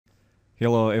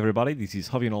Hello everybody, this is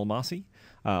Havin Almasi.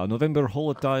 November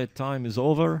holiday time is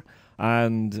over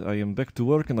and I am back to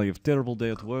work and I have terrible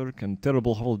day at work and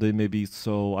terrible holiday maybe,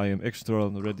 so I am extra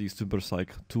ready, super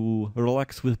psyched to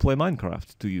relax with play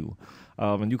Minecraft to you.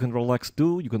 And you can relax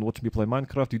too, you can watch me play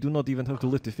Minecraft, you do not even have to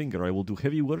lift a finger. I will do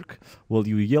heavy work while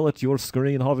you yell at your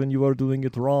screen, Havin, you are doing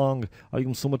it wrong, I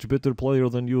am so much better player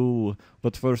than you.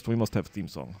 But first we must have theme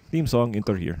song. Theme song,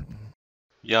 enter here.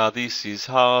 Yeah, this is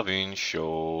Havin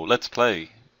show. Let's play.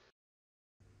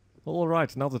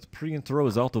 Alright, now that pre-intro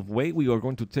is out of way, we are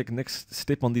going to take next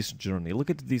step on this journey. Look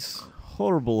at this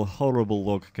horrible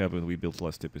log cabin we built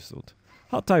last episode.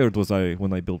 How tired was I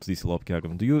when I built this log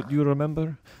cabin? Do you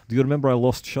remember? Do you remember I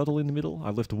lost shuttle in the middle?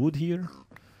 I left wood here?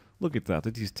 Look at that,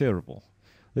 it is terrible.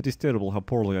 It is terrible how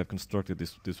poorly I've constructed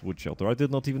this wood shelter. I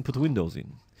did not even put windows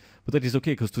in. But that is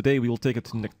okay, because today we will take it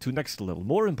to next level.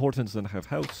 More important than have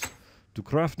house to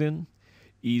craft in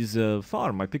is a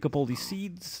farm. I pick up all these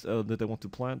seeds that I want to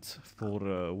plant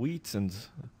for wheat, and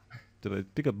did I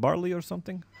pick up barley or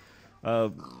something? We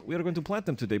are going to plant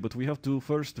them today, but we have to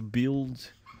first build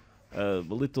a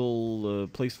little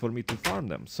place for me to farm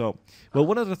them. So, well,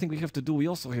 one other thing we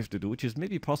also have to do, which is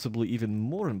maybe possibly even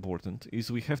more important, is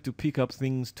we have to pick up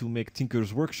things to make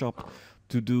Tinker's Workshop,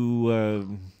 to do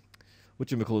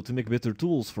to make better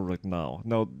tools for right now.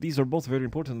 Now, these are both very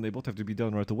important and they both have to be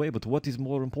done right away, but what is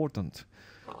more important?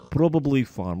 Probably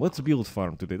farm. Let's build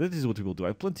farm today. That is what we will do. I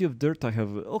have plenty of dirt, I have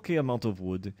okay amount of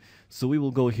wood, so we will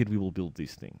go ahead, we will build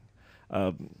this thing.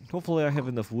 Hopefully I have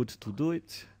enough wood to do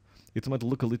it. It might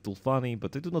look a little funny,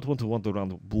 but I do not want to wander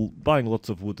around buying lots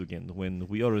of wood again when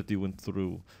we already went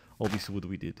through all this wood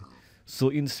we did. So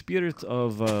in spirit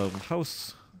of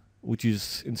house, which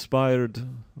is inspired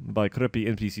by crappy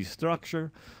NPC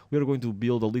structure, we are going to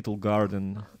build a little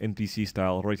garden, NPC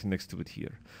style, right next to it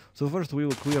here. So first we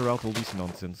will clear out all this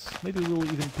nonsense. Maybe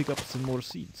we'll even pick up some more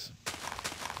seeds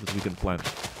that we can plant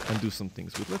and do some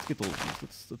things with. Let's get all of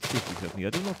these. Let's see if we have any. I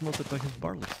do not know that I have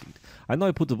barley seed. I know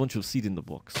I put a bunch of seed in the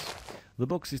box. The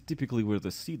box is typically where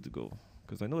the seeds go,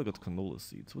 because I know I got canola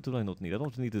seeds. What do I not need? I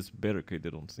don't need this barricade,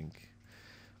 I don't think.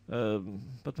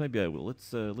 But maybe I will.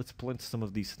 Let's plant some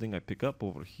of these things I pick up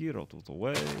over here, out of the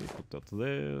way. Put that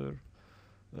there.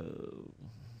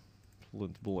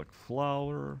 Plant black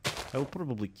flower. I will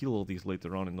probably kill all these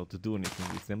later on and not to do anything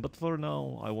with them. But for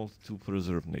now, I want to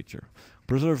preserve nature.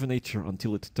 Preserve nature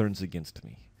until it turns against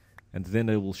me, and then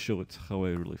I will show it how I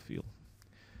really feel.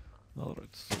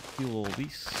 Alright, so kill all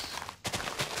these.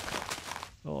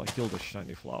 Oh, I killed a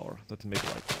shiny flower. That made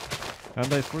light.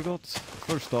 And I forgot,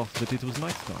 first off, that it was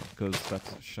nighttime, because that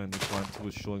shiny plant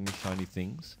was showing me shiny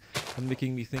things, and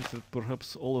making me think that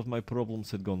perhaps all of my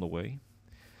problems had gone away.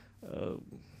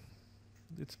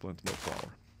 Let's plant more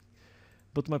flower.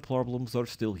 But my problems are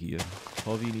still here.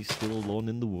 Havin is still alone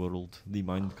in the world, the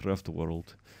Minecraft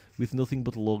world, with nothing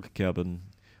but log cabin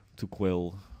to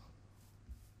quell.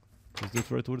 Is that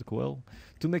the right word, quell?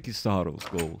 To make his sorrows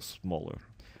go smaller.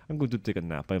 I'm going to take a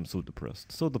nap. I am so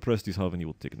depressed. So depressed is Havin, he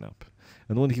will take a nap.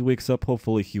 And when he wakes up,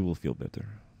 hopefully he will feel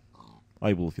better.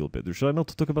 I will feel better. Should I not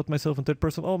talk about myself in third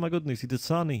person? Oh my goodness, it is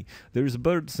sunny. There is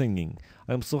birds singing.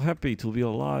 I am so happy to be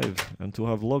alive and to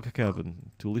have log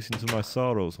cabin, to listen to my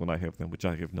sorrows when I have them, which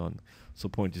I have none. So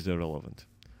point is irrelevant.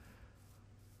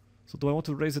 So do I want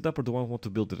to raise it up or do I want to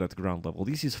build it at ground level?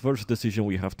 This is first decision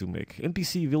we have to make.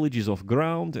 NPC village is off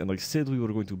ground, and I said we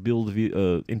were going to build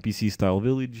NPC style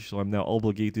village, so I'm now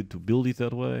obligated to build it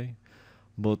that way.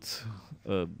 But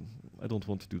I don't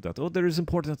want to do that. Oh, there is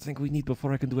important thing we need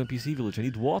before I can do NPC village. I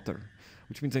need water,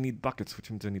 which means I need buckets, which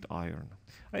means I need iron.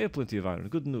 I have plenty of iron.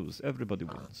 Good news, everybody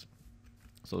wins.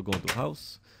 So I'll go into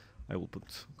house. I will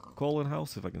put coal in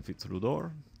house if I can fit through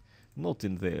door. Not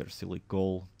in there, silly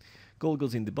coal. Coal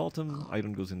goes in the bottom,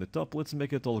 iron goes in the top. Let's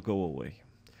make it all go away.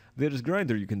 There is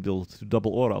grinder you can build to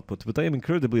double ore output, but I am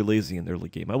incredibly lazy in early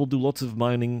game. I will do lots of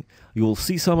mining. You will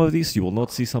see some of this, you will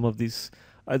not see some of this.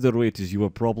 Either way, it is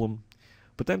your problem.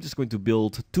 But I'm just going to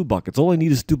build 2 buckets. All I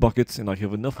need is 2 buckets, and I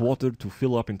have enough water to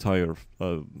fill up entire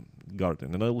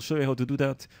garden. And I will show you how to do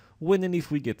that when and if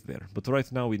we get there. But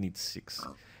right now we need 6.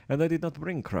 And I did not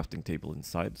bring crafting table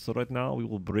inside, so right now we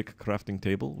will break crafting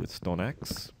table with stone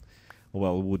axe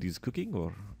while wood is cooking,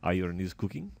 or iron is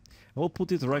cooking. And we'll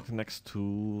put it right next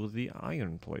to the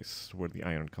iron place, where the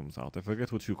iron comes out. I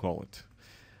forget what you call it.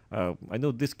 I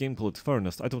know this game called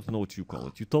furnace. I don't know what you call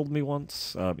it. You told me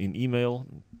once in email,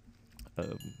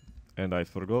 and I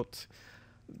forgot.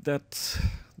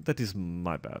 That is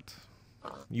my bad.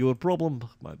 Your problem,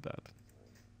 my bad.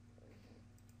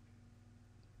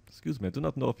 Excuse me, I do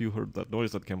not know if you heard that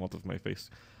noise that came out of my face.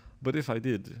 But if I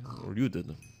did, or you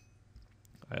did,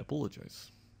 I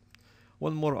apologize.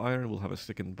 One more iron, we'll have a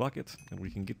second bucket, and we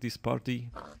can get this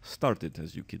party started,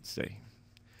 as you kids say.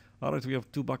 Alright, we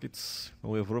have 2 buckets,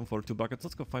 and we have room for 2 buckets.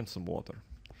 Let's go find some water.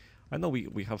 I know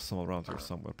we have some around here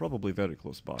somewhere, probably very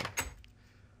close by.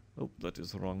 Oh, that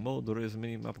is the wrong mode. There is a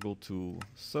mini-map. Go to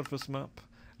surface map.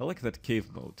 I like that cave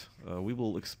mode. We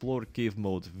will explore cave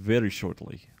mode very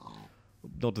shortly.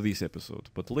 Not this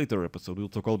episode, but later episode we'll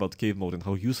talk all about cave mode and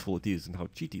how useful it is and how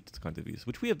cheaty it kind of is,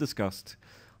 which we have discussed.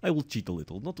 I will cheat a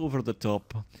little, not over the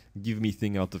top, give me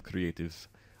thing out of creative,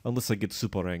 unless I get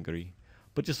super angry,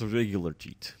 but just a regular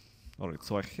cheat. Alright,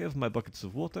 so I have my buckets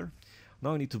of water.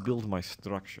 Now I need to build my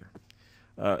structure.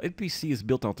 NPC is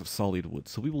built out of solid wood,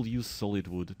 so we will use solid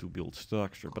wood to build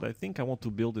structure. But I think I want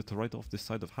to build it right off this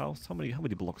side of house. How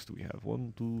many blocks do we have?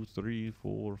 1, 2, 3,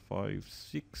 4, 5,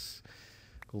 6.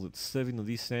 Call it 7 on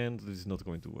this end. This is not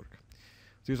going to work.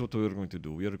 So here's what we're going to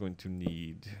do. We are going to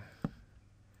need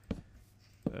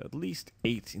at least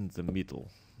 8 in the middle.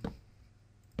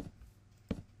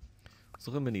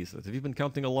 So how many is that? Have you been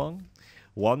counting along?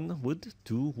 1 wood,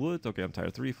 2 wood. Okay, I'm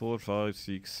tired. 3, 4, 5,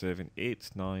 6, 7, 8,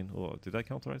 9. Oh, did I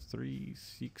count right? 3,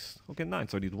 6. Okay, 9.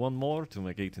 So I need 1 more to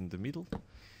make 8 in the middle.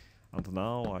 And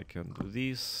now I can do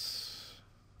this.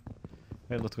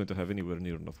 I'm not going to have anywhere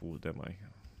near enough wood, am I?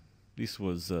 This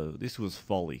was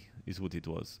folly, is what it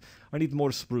was. I need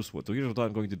more spruce wood. So here's what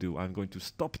I'm going to do. I'm going to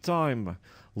stop time,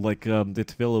 like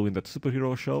that fellow in that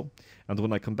superhero show. And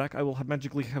when I come back, I will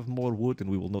magically have more wood, and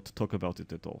we will not talk about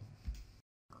it at all.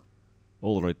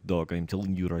 Alright, dog, I'm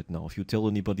telling you right now, if you tell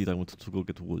anybody that I want to go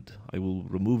get wood, I will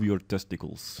remove your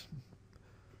testicles.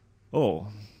 Oh,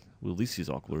 well, this is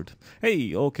awkward.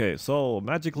 Hey, okay, so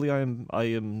magically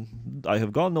I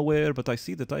have gone nowhere, but I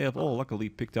see that I have, luckily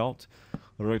picked out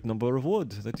the right number of wood.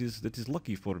 That is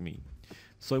lucky for me.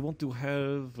 So I want to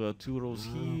have 2 rows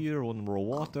here, 1 row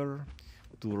water,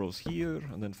 2 rows here,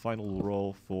 and then final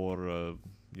row for,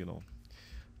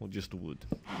 just wood.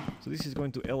 So this is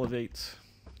going to elevate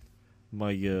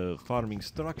my farming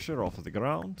structure off of the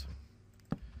ground.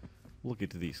 Look at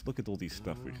this. Look at all this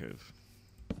stuff we have.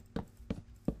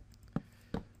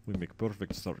 We make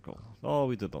perfect circle. Oh,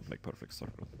 we did not make perfect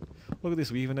circle. Look at this.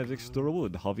 We even have extra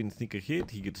wood. Havin think ahead.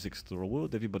 He gets extra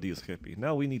wood. Everybody is happy.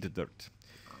 Now we need dirt.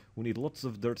 We need lots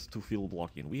of dirt to fill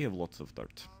block in. We have lots of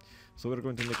dirt. So we're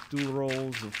going to make 2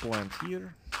 rows of plant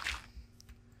here.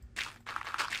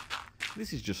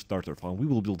 This is just starter farm. We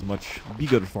will build much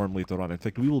bigger farm later on. In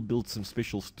fact, we will build some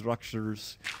special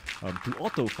structures to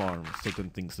auto farm certain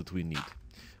things that we need.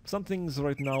 Some things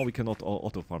right now we cannot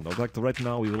auto farm. In fact, right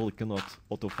now we really cannot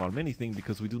auto farm anything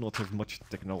because we do not have much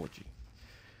technology.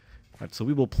 Right, so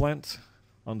we will plant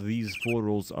on these 4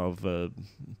 rows of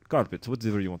carpet,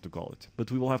 whatever you want to call it.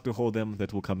 But we will have to hold them.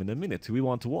 That will come in a minute. We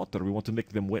want water. We want to make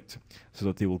them wet so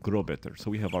that they will grow better. So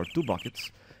we have our 2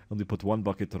 buckets, and we put 1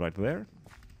 bucket right there.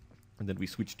 And then we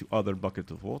switch to other bucket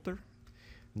of water.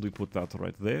 And we put that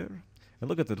right there. And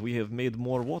look at that, we have made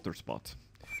more water spot.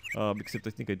 Except I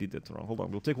think I did that wrong. Hold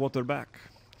on, we'll take water back.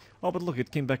 Oh, but look,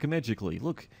 it came back magically.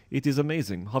 Look, it is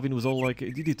amazing. Havin was all like, I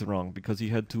did it wrong because he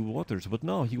had 2 waters. But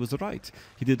no, he was right.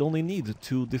 He did only need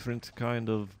 2 different kind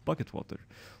of bucket water.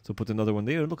 So put another one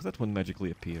there. Look, that one magically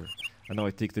appeared. And now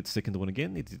I take that second one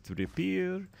again. It did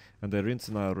reappear. And I rinse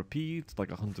and I repeat like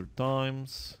 100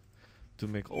 times. To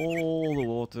make all the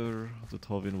water that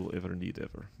Havin will ever need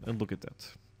ever. And look at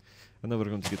that. And now we're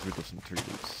going to get rid of some tree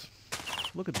leaves.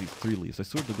 Look at these tree leaves. I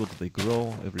swear to God that they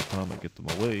grow every time I get them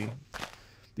away.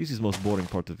 This is the most boring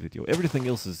part of the video. Everything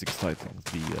else is exciting.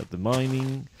 The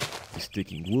mining, the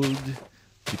staking wood,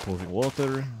 the pouring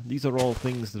water. These are all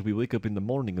things that we wake up in the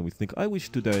morning and we think, I wish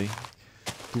today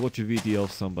to watch a video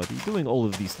of somebody doing all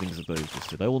of these things that I just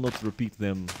did. I will not repeat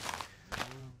them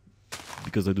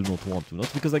because I do not want to.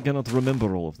 Not because I cannot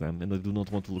remember all of them and I do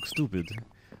not want to look stupid,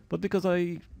 but because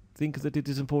I think that it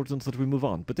is important that we move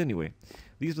on. But anyway,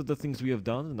 these are the things we have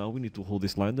done, and now we need to hold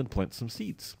this land and plant some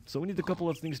seeds. So we need a couple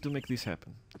of things to make this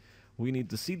happen. We need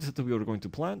the seeds that we are going to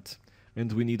plant,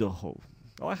 and we need a hoe.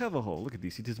 Oh, I have a hoe. Look at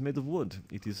this. It is made of wood.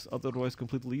 It is otherwise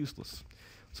completely useless.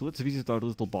 So let's visit our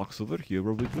little box over here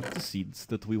where we put the seeds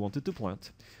that we wanted to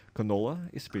plant. Canola,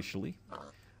 especially.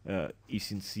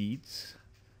 Isin seeds.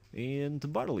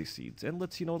 And barley seeds. And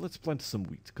let's plant some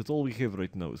wheat, because all we have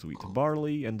right now is wheat.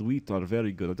 Barley and wheat are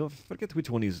very good. I don't forget which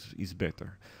one is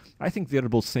better. I think they are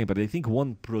both same, but I think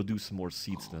one produce more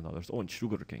seeds than others. Oh, and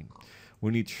sugarcane.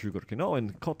 We need sugarcane. Oh,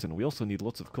 and cotton. We also need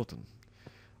lots of cotton.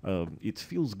 It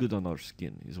feels good on our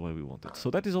skin, is why we want it. So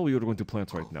that is all we are going to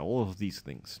plant right now, all of these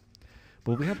things.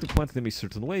 But we have to plant them a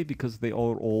certain way, because they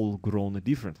are all grown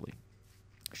differently.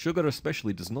 Sugar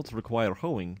especially does not require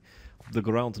hoeing. The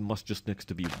ground must just next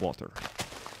to be water.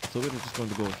 So we're just going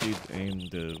to go ahead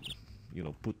and you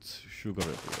know, put sugar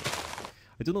everywhere.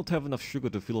 I do not have enough sugar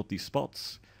to fill up these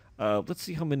spots. Let's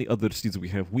see how many other seeds we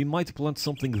have. We might plant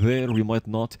something there, we might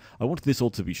not. I want this all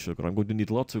to be sugar. I'm going to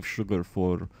need lots of sugar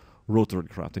for rotary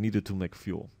craft. I need it to make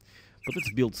fuel. But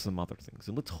let's build some other things,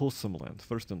 and let's host some land,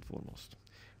 first and foremost.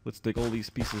 Let's take all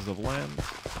these pieces of land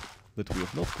that we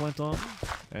have not planted on,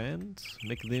 and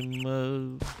make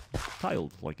them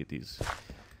tiled like it is.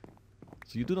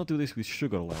 So you do not do this with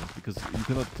sugar land, because you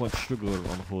cannot plant sugar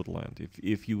on hoed land.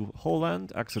 If you hoe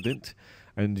land, accident,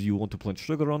 and you want to plant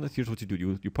sugar on it, here's what you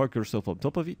do. You park yourself on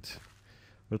top of it,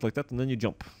 right like that, and then you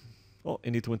jump. Oh,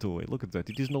 and it went away. Look at that.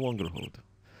 It is no longer hoed.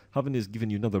 Havin is giving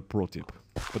you another pro tip,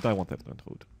 but I want that land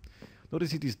hoed.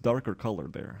 Notice it is darker color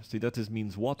there. See, that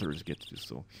means waters get to,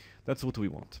 so that's what we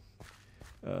want.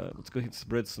 Let's go ahead and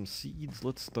spread some seeds.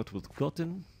 Let's start with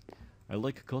cotton. I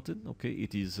like cotton. Okay,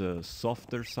 it is a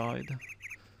softer side.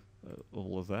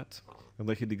 All of that. And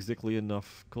I had exactly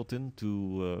enough cotton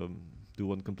to do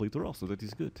one complete row, so that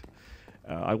is good.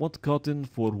 I want cotton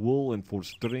for wool and for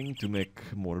string to make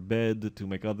more bed, to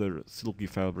make other silky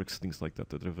fabrics, things like that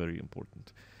that are very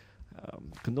important.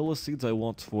 Canola seeds I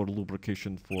want for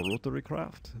lubrication for rotary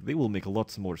craft. They will make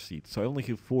lots more seeds, so I only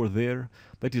have 4 there.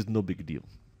 That is no big deal.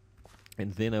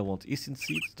 And then I want essence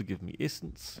seeds to give me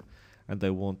essence. And I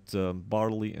want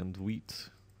barley and wheat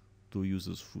to use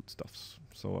as foodstuffs.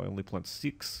 So I only plant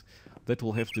 6. That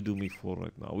will have to do me for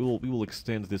right now. We will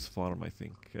extend this farm, I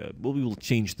think. Well, we will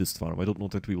change this farm. I don't know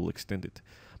that we will extend it.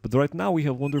 But right now we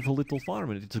have a wonderful little farm,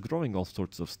 and it's growing all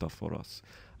sorts of stuff for us.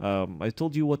 I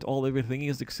told you what everything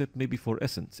is, except maybe for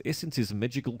essence. Essence is a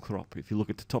magical crop. If you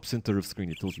look at the top center of screen,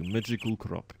 it tells you magical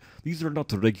crop. These are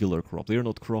not regular crop. They are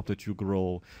not crop that you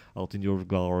grow out in your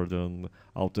garden,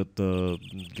 out at the,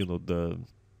 you know, the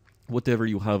whatever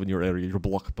you have in your area, your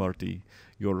block party,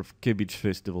 your cabbage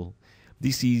festival.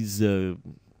 This is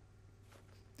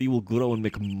they will grow and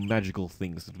make magical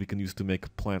things that we can use to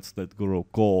make plants that grow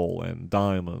coal and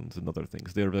diamonds and other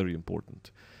things. They're very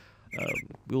important.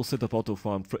 We'll set up auto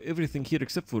farm for everything here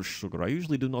except for sugar. I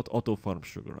usually do not auto farm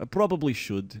sugar. I probably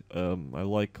should. I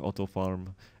like auto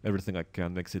farm everything I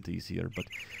can, makes it easier. But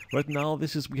right now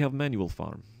we have manual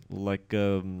farm. Like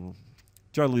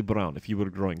Charlie Brown, if he were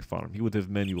growing farm, he would have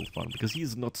manual farm because he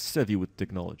is not savvy with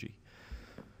technology.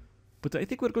 But I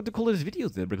think we're going to call this video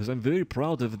there because I'm very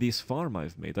proud of this farm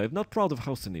I've made. I'm not proud of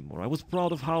house anymore. I was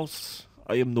proud of house.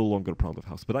 I am no longer proud of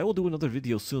house. But I will do another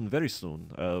video soon, very soon,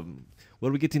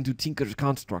 where we get into Tinker's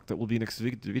Construct. That will be next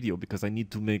video because I need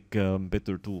to make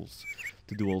better tools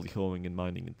to do all the hoeing and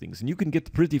mining and things. And you can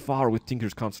get pretty far with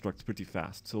Tinker's Construct pretty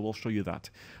fast, so I'll show you that.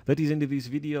 That is the end of this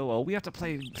video. We have to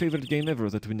play favorite game ever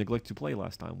that we neglected to play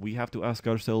last time. We have to ask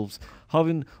ourselves,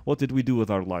 Havin, what did we do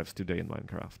with our lives today in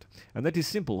Minecraft? And that is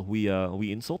simple. We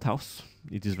insult house.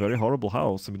 It is very horrible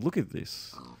house. I mean, look at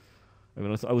this. I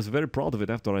mean, I was very proud of it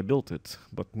after I built it,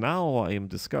 but now I am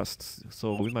disgusted,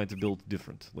 so we might build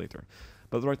different later.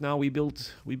 But right now we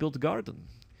build garden.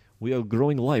 We are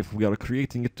growing life, we are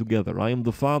creating it together. I am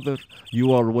the father,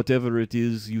 you are whatever it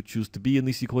is you choose to be in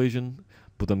this equation,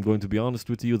 but I'm going to be honest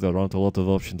with you, there aren't a lot of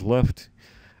options left.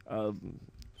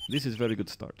 This is a very good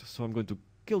start, so I'm going to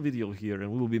kill video here,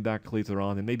 and we will be back later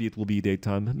on, and maybe it will be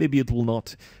daytime, maybe it will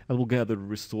not, and we'll gather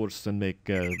resource and make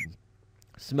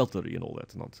smeltery and all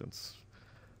that nonsense.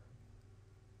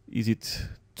 Is it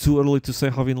too early to say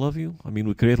Havin love you? I mean,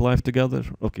 we create life together?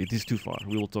 Okay, it is too far.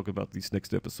 We will talk about this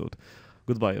next episode.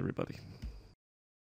 Goodbye, everybody.